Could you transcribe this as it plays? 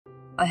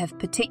I have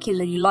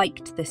particularly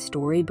liked this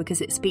story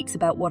because it speaks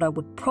about what I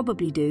would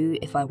probably do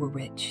if I were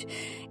rich: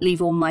 leave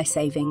all my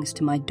savings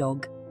to my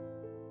dog.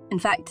 In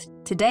fact,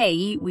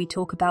 today we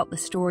talk about the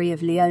story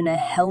of Leona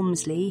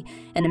Helmsley,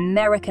 an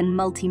American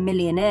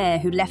multimillionaire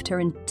who left her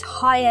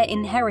entire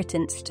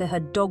inheritance to her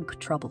dog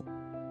Trouble.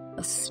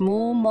 A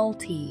small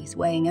Maltese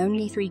weighing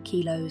only 3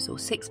 kilos or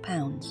 6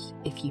 pounds,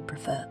 if you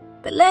prefer.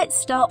 But let's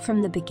start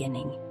from the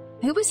beginning.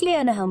 Who was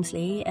Leona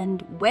Helmsley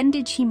and when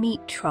did she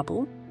meet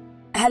Trouble?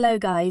 Hello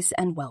guys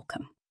and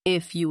welcome.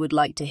 If you would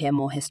like to hear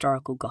more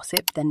historical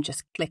gossip, then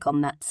just click on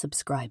that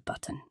subscribe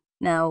button.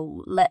 Now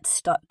let's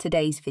start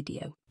today's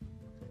video.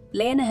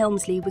 Leona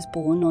Helmsley was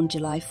born on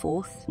July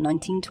 4th,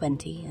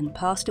 1920 and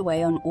passed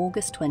away on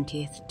August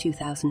 20th,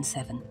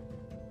 2007.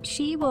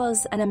 She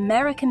was an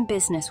American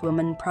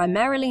businesswoman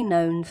primarily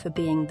known for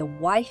being the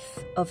wife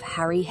of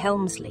Harry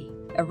Helmsley,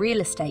 a real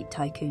estate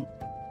tycoon.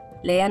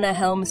 Leona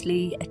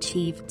Helmsley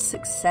achieved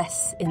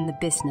success in the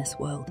business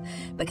world,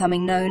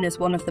 becoming known as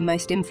one of the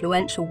most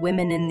influential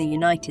women in the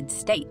United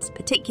States,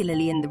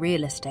 particularly in the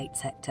real estate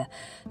sector.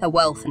 Her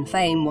wealth and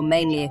fame were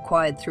mainly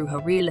acquired through her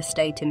real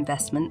estate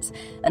investments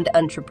and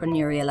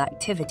entrepreneurial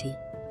activity.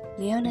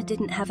 Leona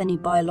didn't have any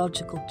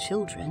biological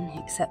children,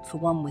 except for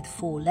one with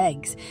 4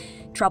 legs.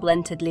 Trouble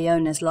entered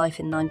Leona's life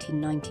in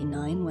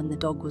 1999 when the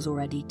dog was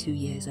already 2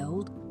 years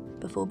old.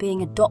 Before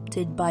being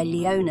adopted by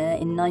Leona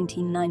in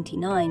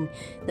 1999,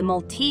 the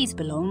Maltese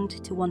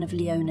belonged to one of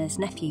Leona's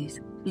nephews.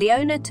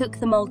 Leona took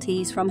the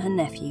Maltese from her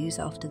nephews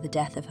after the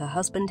death of her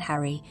husband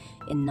Harry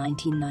in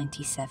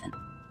 1997.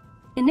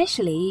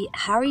 Initially,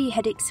 Harry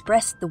had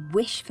expressed the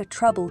wish for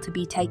Trouble to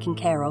be taken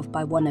care of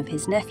by one of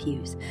his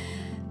nephews.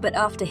 But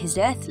after his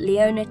death,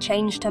 Leona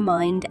changed her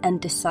mind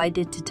and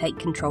decided to take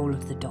control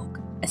of the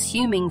dog,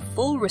 assuming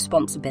full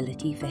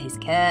responsibility for his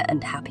care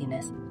and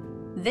happiness.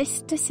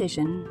 This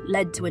decision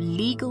led to a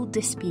legal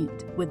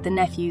dispute with the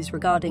nephews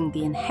regarding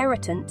the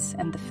inheritance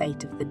and the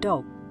fate of the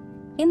dog.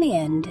 In the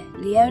end,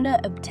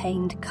 Leona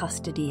obtained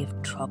custody of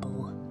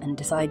Trouble and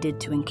decided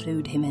to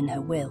include him in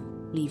her will,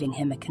 leaving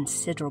him a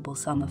considerable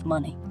sum of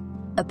money.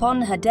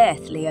 Upon her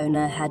death,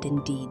 Leona had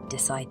indeed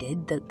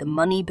decided that the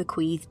money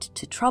bequeathed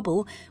to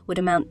Trouble would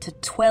amount to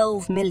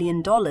 $12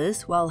 million,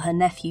 while her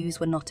nephews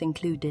were not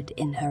included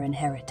in her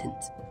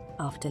inheritance.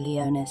 After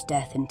Leona's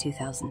death in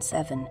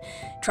 2007,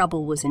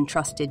 Trouble was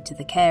entrusted to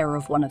the care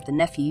of one of the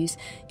nephews,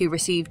 who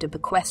received a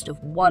bequest of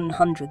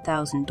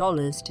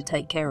 $100,000 to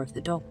take care of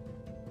the dog.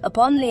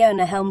 Upon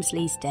Leona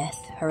Helmsley's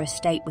death, her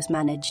estate was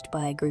managed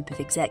by a group of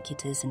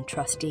executors and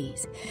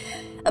trustees.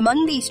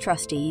 Among these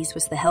trustees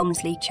was the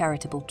Helmsley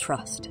Charitable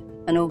Trust,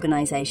 an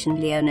organisation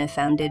Leona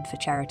founded for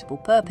charitable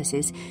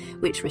purposes,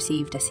 which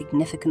received a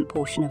significant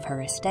portion of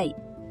her estate.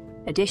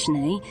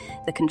 Additionally,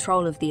 the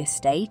control of the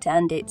estate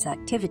and its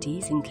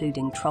activities,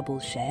 including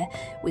Trouble's share,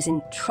 was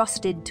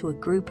entrusted to a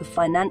group of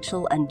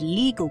financial and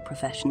legal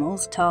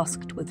professionals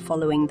tasked with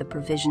following the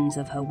provisions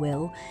of her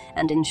will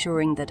and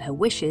ensuring that her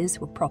wishes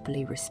were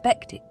properly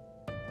respected.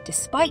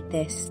 Despite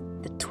this,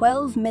 the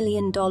 $12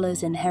 million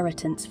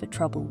inheritance for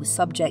Trouble was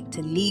subject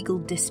to legal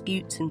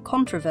disputes and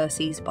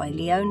controversies by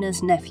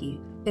Leona's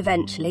nephew.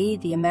 Eventually,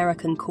 the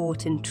American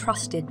court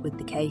entrusted with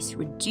the case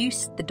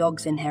reduced the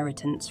dog's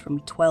inheritance from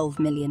 $12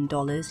 million to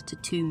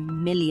 $2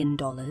 million,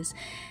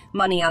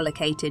 money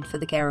allocated for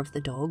the care of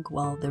the dog,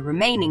 while the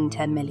remaining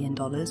 $10 million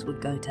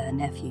would go to her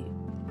nephew.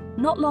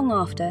 Not long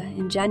after,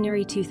 in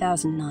January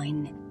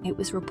 2009, it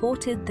was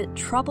reported that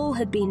Trouble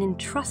had been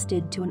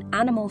entrusted to an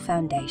animal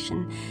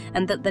foundation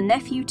and that the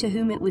nephew to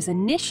whom it was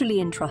initially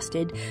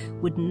entrusted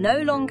would no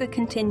longer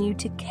continue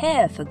to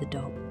care for the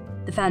dog.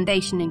 The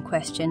foundation in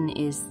question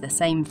is the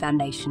same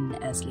foundation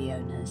as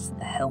Leona's,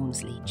 the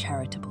Helmsley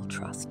Charitable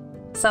Trust.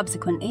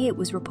 Subsequently, it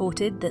was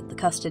reported that the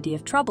custody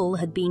of Trouble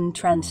had been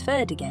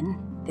transferred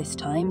again, this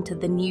time to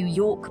the New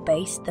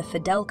York-based the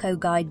Fidelco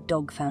Guide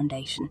Dog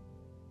Foundation.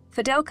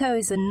 Fidelco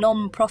is a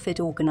non-profit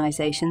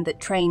organisation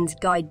that trains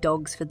guide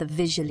dogs for the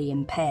visually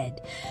impaired.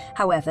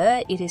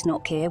 However, it is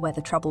not clear whether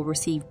Trouble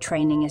received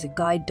training as a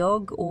guide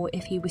dog or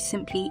if he was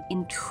simply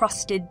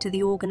entrusted to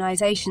the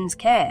organisation's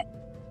care.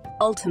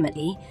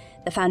 Ultimately,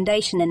 the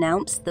foundation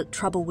announced that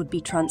Trouble would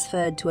be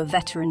transferred to a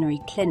veterinary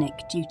clinic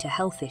due to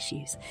health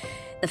issues.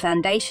 The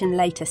foundation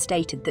later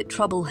stated that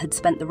Trouble had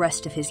spent the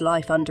rest of his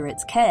life under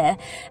its care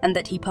and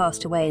that he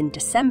passed away in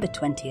December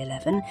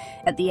 2011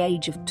 at the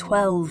age of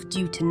 12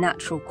 due to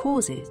natural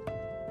causes.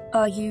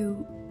 Are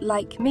you,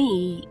 like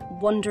me,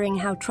 wondering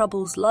how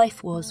Trouble's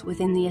life was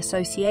within the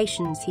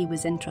associations he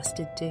was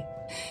entrusted to?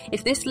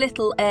 If this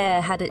little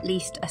heir had at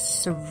least a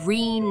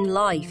serene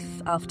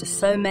life after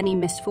so many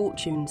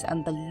misfortunes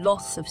and the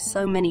loss of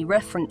so many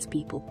reference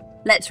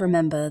people, let's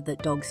remember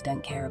that dogs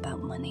don't care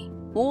about money.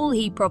 All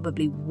he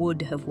probably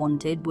would have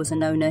wanted was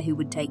an owner who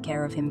would take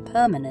care of him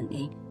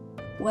permanently.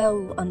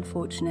 Well,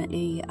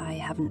 unfortunately, I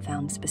haven't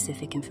found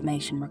specific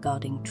information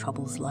regarding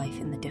Trouble's life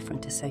in the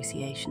different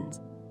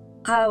associations.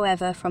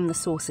 However, from the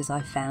sources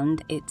I've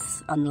found,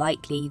 it's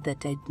unlikely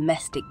that a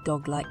domestic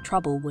dog like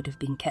Trouble would have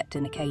been kept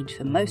in a cage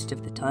for most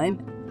of the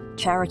time.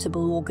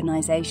 Charitable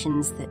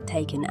organisations that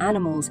take in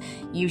animals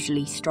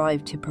usually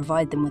strive to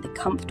provide them with a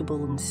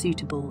comfortable and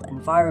suitable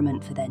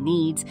environment for their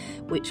needs,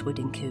 which would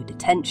include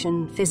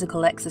attention,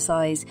 physical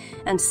exercise,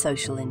 and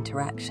social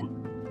interaction.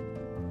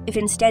 If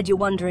instead you're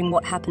wondering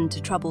what happened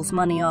to Trouble's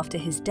money after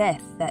his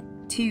death, that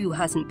too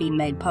hasn't been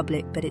made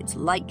public, but it's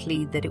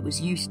likely that it was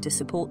used to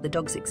support the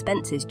dog's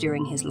expenses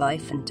during his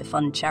life and to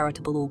fund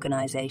charitable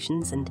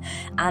organisations and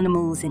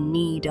animals in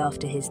need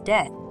after his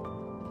death.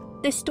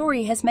 This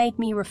story has made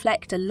me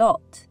reflect a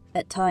lot.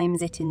 At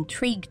times it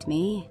intrigued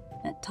me,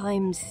 at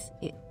times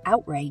it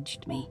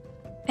outraged me.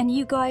 And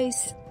you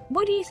guys,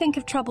 what do you think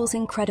of Trouble's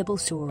incredible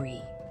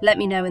story? Let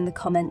me know in the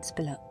comments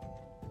below.